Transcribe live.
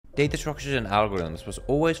Data structures and algorithms was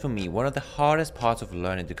always for me one of the hardest parts of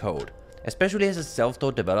learning to code. Especially as a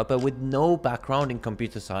self-taught developer with no background in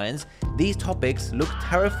computer science, these topics looked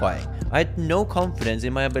terrifying. I had no confidence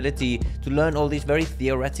in my ability to learn all these very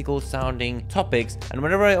theoretical sounding topics, and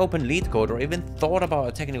whenever I opened Leetcode or even thought about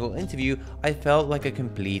a technical interview, I felt like a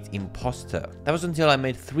complete imposter. That was until I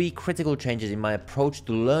made 3 critical changes in my approach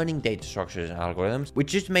to learning data structures and algorithms,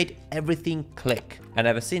 which just made everything click. And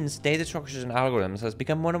ever since, data structures and algorithms has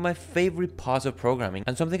become one of my favorite parts of programming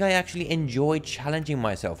and something I actually enjoy challenging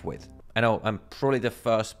myself with. I know, I'm probably the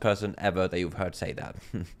first person ever that you've heard say that.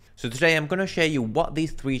 So today I'm going to share you what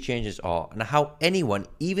these 3 changes are and how anyone,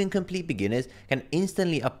 even complete beginners, can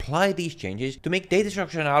instantly apply these changes to make data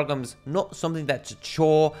structure and algorithms not something that's a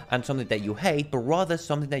chore and something that you hate, but rather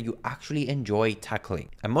something that you actually enjoy tackling.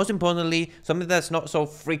 And most importantly, something that's not so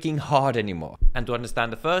freaking hard anymore. And to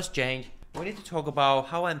understand the first change, we need to talk about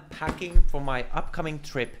how I'm packing for my upcoming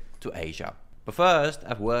trip to Asia. But first,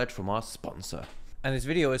 a word from our sponsor. And this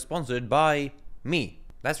video is sponsored by me.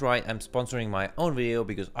 That's right, I'm sponsoring my own video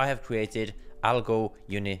because I have created Algo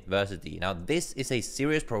University. Now this is a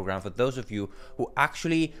serious program for those of you who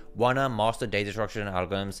actually wanna master data structure and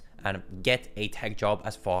algorithms and get a tech job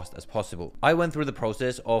as fast as possible. I went through the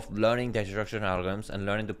process of learning data structure and algorithms and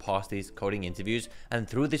learning to pass these coding interviews, and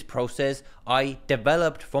through this process I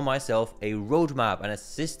developed for myself a roadmap and a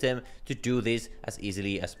system to do this as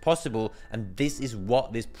easily as possible, and this is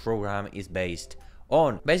what this program is based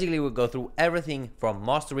on. Basically, we'll go through everything from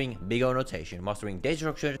mastering big O notation, mastering data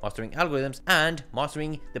structure, mastering algorithms, and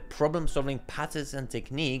mastering the problem-solving patterns and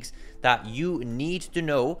techniques that you need to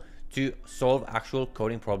know to solve actual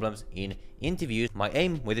coding problems in interviews. My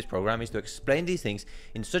aim with this program is to explain these things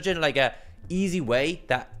in such a easy way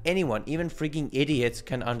that anyone, even freaking idiots,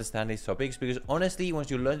 can understand these topics, because honestly, once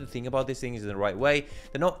you learn to think about these things in the right way,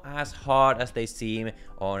 they're not as hard as they seem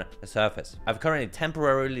on the surface. I've currently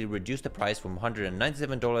temporarily reduced the price from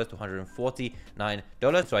 $197 to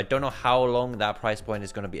 $149, so I don't know how long that price point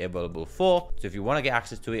is going to be available for. So if you want to get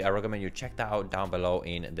access to it, I recommend you check that out down below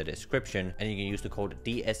in the description, and you can use the code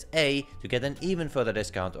DSA to get an even further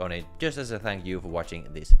discount on it, just as a thank you for watching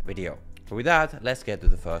this video. But with that, let's get to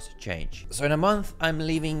the first change. So in a month, I'm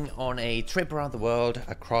leaving on a trip around the world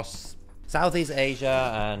across Southeast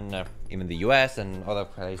Asia and even the US and other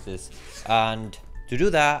places. And to do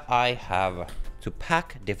that, I have to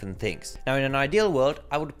pack different things. Now, in an ideal world,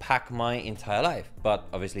 I would pack my entire life, but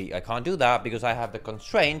obviously I can't do that because I have the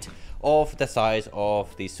constraint of the size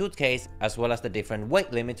of the suitcase, as well as the different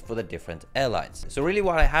weight limits for the different airlines. So really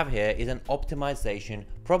what I have here is an optimization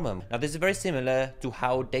problem. Now, this is very similar to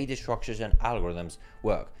how data structures and algorithms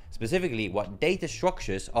work. Specifically, what data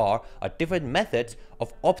structures are different methods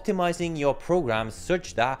of optimizing your programs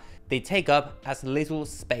such that they take up as little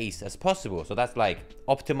space as possible. So that's like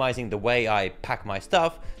optimizing the way I pack my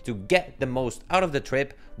stuff to get the most out of the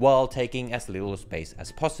trip while taking as little space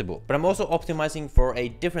as possible. But I'm also optimizing for a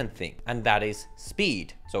different thing, and that is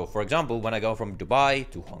speed. So for example, when I go from Dubai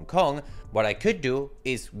to Hong Kong, what I could do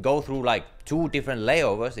is go through 2 different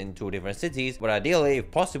layovers in 2 different cities, but ideally, if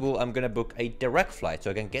possible, I'm gonna book a direct flight so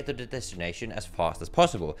I can get to the destination as fast as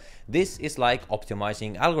possible. This is like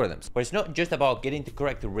optimizing algorithms, but it's not just about getting the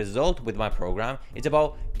correct result with my program, it's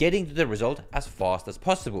about getting to the result as fast as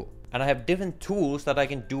possible. And I have different tools that I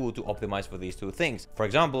can do to optimize for these 2 things. For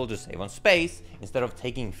example, to save on space, instead of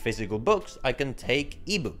taking physical books, I can take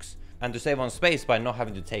ebooks. And to save on space by not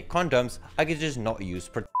having to take condoms, I can just not use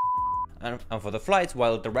And for the flights,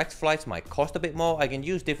 while direct flights might cost a bit more, I can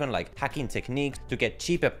use different hacking techniques to get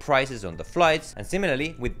cheaper prices on the flights. And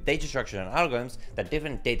similarly with data structures and algorithms, that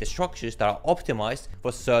different data structures that are optimized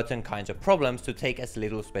for certain kinds of problems to take as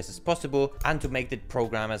little space as possible and to make the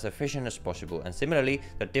program as efficient as possible. And similarly,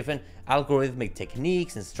 the different algorithmic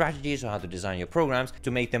techniques and strategies on how to design your programs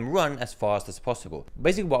to make them run as fast as possible.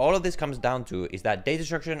 Basically, what all of this comes down to is that data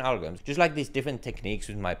structure and algorithms, just like these different techniques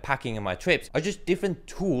with my packing and my trips, are just different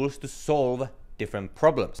tools to solve different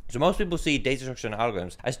problems. So most people see data structure and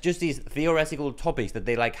algorithms as just these theoretical topics that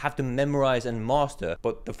they have to memorize and master.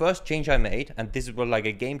 But the first change I made, and this is what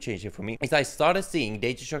a game changer for me, is I started seeing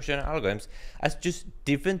data structure and algorithms as just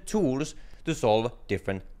different tools to solve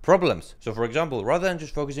different problems. So for example, rather than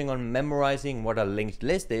just focusing on memorizing what a linked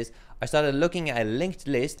list is, I started looking at a linked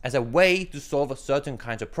list as a way to solve certain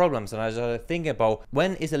kinds of problems, and I started thinking about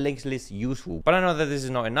when is a linked list useful. But I know that this is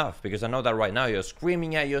not enough, because I know that right now you're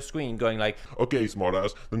screaming at your screen going okay,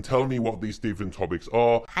 smartass, then tell me what these different topics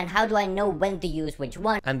are. And how do I know when to use which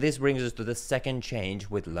one? And this brings us to the second change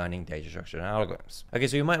with learning data structure and algorithms. Okay,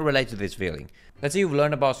 so you might relate to this feeling. Let's say you've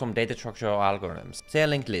learned about some data structure or algorithms, say a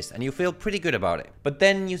linked list, and you feel pretty good about it. But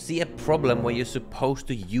then you see a problem where you're supposed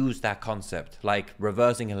to use that concept, like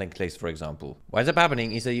reversing a linked list, for example. What ends up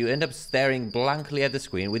happening is that you end up staring blankly at the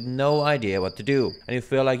screen with no idea what to do, and you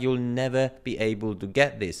feel like you'll never be able to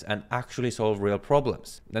get this and actually solve real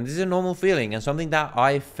problems. And this is a normal feeling and something that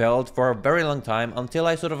I felt for a very long time until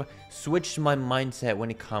I sort of switched my mindset when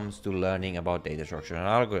it comes to learning about data structure and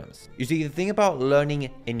algorithms. You see, the thing about learning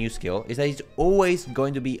a new skill is that it's always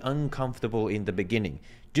going to be uncomfortable in the beginning.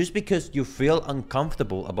 Just because you feel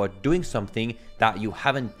uncomfortable about doing something that you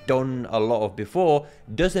haven't done a lot of before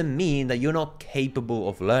doesn't mean that you're not capable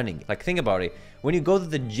of learning. Like, think about it. When you go to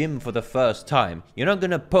the gym for the first time, you're not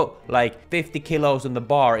gonna put like 50 kilos on the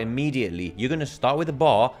bar immediately. You're gonna start with a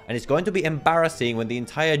bar, and it's going to be embarrassing when the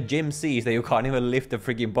entire gym sees that you can't even lift the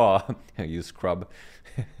freaking bar. You scrub.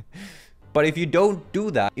 But if you don't do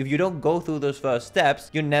that, if you don't go through those first steps,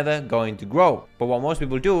 you're never going to grow. But what most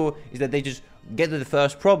people do is that they just get to the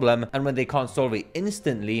first problem, and when they can't solve it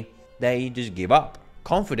instantly, they just give up.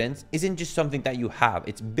 Confidence isn't just something that you have,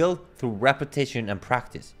 it's built through repetition and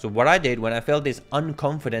practice. So what I did when I felt this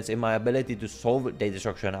unconfidence in my ability to solve data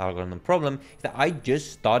structure and algorithm problem is that I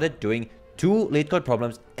just started doing 2 Leetcode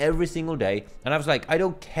problems every single day, and I was like, I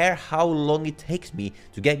don't care how long it takes me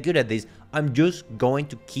to get good at this, I'm just going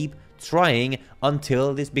to keep trying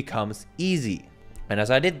until this becomes easy. And as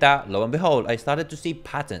I did that, lo and behold, I started to see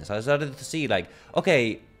patterns. I started to see like,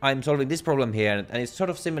 okay, I'm solving this problem here, and it's sort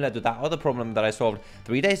of similar to that other problem that I solved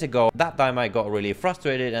 3 days ago. That time I got really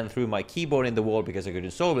frustrated and threw my keyboard in the wall because I couldn't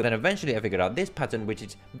solve it. And eventually I figured out this pattern, which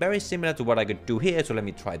is very similar to what I could do here. So let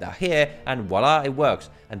me try that here, and voila, it works.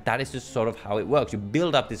 And that is just sort of how it works. You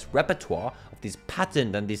build up this repertoire of these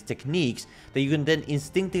patterns and these techniques that you can then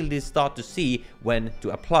instinctively start to see when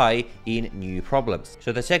to apply in new problems.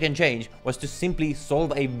 So the second change was to simply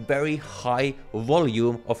solve a very high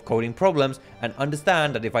volume of coding problems and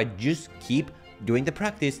understand that if I just keep doing the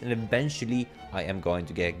practice, then eventually I am going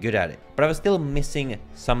to get good at it. But I was still missing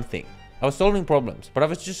something. I was solving problems, but I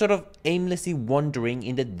was just sort of aimlessly wandering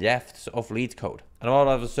in the depths of Leetcode. And while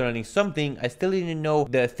I was learning something, I still didn't know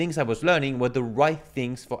the things I was learning were the right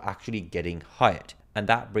things for actually getting hired. And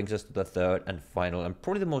that brings us to the third and final and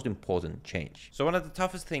probably the most important change. So one of the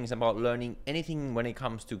toughest things about learning anything when it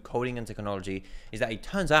comes to coding and technology is that it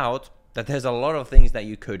turns out that there's a lot of things that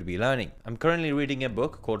you could be learning. I'm currently reading a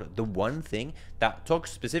book called The One Thing that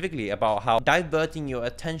talks specifically about how diverting your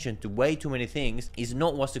attention to way too many things is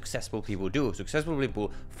not what successful people do. Successful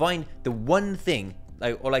people find the one thing,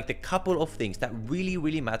 or the couple of things that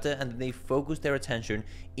really matter, and then they focus their attention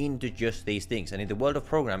into just these things. And in the world of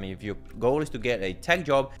programming, if your goal is to get a tech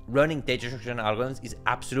job, learning data structure and algorithms is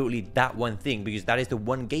absolutely that one thing, because that is the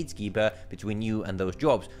one gatekeeper between you and those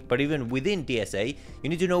jobs. But even within DSA, you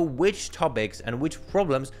need to know which topics and which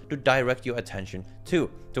problems to direct your attention to.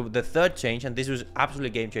 So the third change, and this was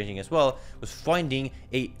absolutely game changing as well, was finding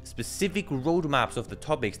a specific roadmaps of the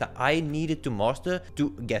topics that I needed to master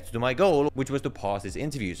to get to my goal, which was to pass these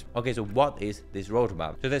interviews. Okay, so what is this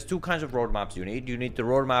roadmap? So there's 2 kinds of roadmaps you need. You need the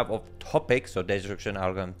roadmap of topics, so data structure and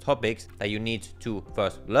algorithm topics that you need to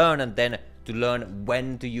first learn, and then to learn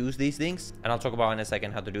when to use these things, and I'll talk about in a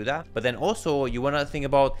second how to do that. But then also you want to think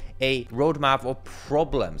about a roadmap of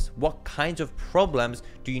problems. What kinds of problems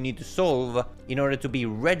do you need to solve in order to be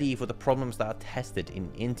ready for the problems that are tested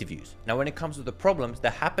in interviews? Now when it comes to the problems, there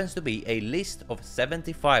happens to be a list of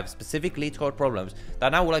 75 specific Leetcode problems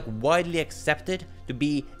that are now widely accepted to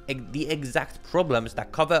be the exact problems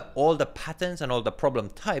that cover all the patterns and all the problem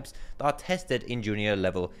types that are tested in junior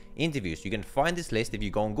level interviews. You can find this list if you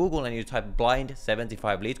go on Google and you type blind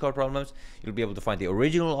 75 Leetcode problems. You'll be able to find the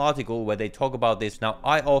original article where they talk about this. Now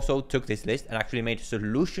I also took this list and actually made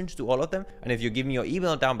solutions to all of them, and if you give me your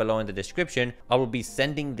email down below in the description, I will be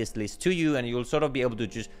sending this list to you, and you'll sort of be able to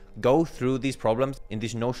just go through these problems in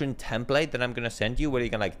this Notion template that I'm going to send you, where you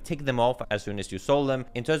can tick them off as soon as you solve them.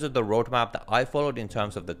 In terms of the roadmap that I followed in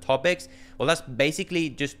terms of the topics, well, that's basically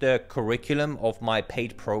just the curriculum of my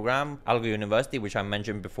paid program, Algo University, which I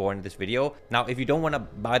mentioned before in this video. Now, if you don't want to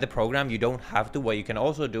buy the program, you don't have to. What you can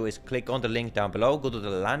also do is click on the link down below, go to the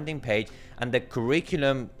landing page, and the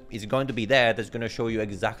curriculum is going to be there. That's going to show you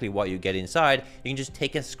exactly what you get inside. You can just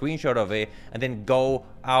take a screenshot of it and then go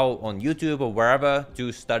out on YouTube or wherever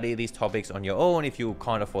to study these topics on your own if you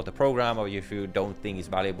can't afford the program, or if you don't think it's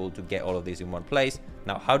valuable to get all of these in one place.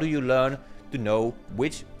 Now, how do you learn to know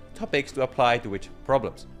which topics to apply to which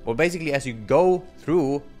problems? Well, basically, as you go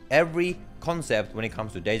through every concept when it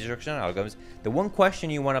comes to data structure and algorithms, the one question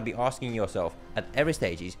you want to be asking yourself at every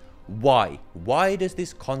stage is, Why? Why does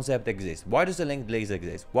this concept exist? Why does a linked list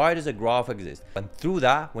exist? Why does a graph exist? And through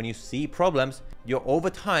that, when you see problems, you're over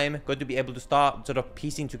time going to be able to start sort of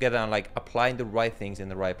piecing together and like applying the right things in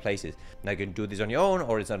the right places. Now you can do this on your own,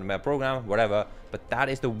 or it's on a program, whatever, but that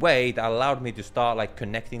is the way that allowed me to start like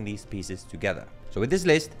connecting these pieces together. So with this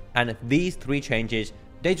list and these 3 changes,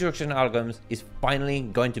 data structure and algorithms is finally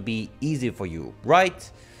going to be easy for you, right?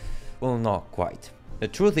 Well, not quite. The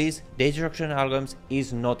truth is, data structure and algorithms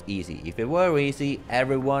is not easy. If it were easy,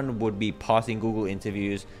 everyone would be passing Google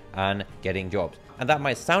interviews and getting jobs. And that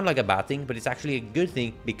might sound like a bad thing, but it's actually a good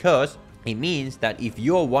thing, because it means that if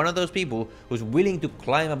you're one of those people who's willing to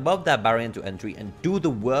climb above that barrier to entry and do the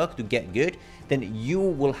work to get good, then you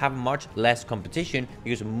will have much less competition,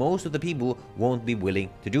 because most of the people won't be willing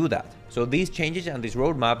to do that. So these changes and this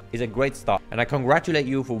roadmap is a great start, and I congratulate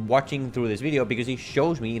you for watching through this video, because it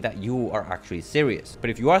shows me that you are actually serious.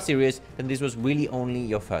 But if you are serious, then this was really only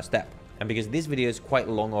your first step. And because this video is quite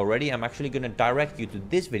long already, I'm actually going to direct you to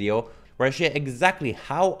this video where I share exactly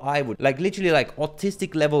how I would, like literally like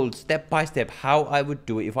autistic level, step by step, how I would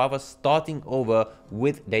do it if I was starting over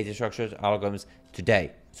with data structures, algorithms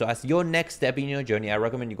today. So as your next step in your journey, I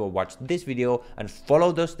recommend you go watch this video and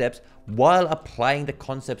follow those steps while applying the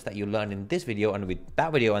concepts that you learned in this video. And with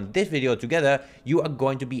that video and this video together, you are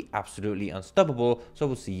going to be absolutely unstoppable. So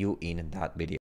we'll see you in that video.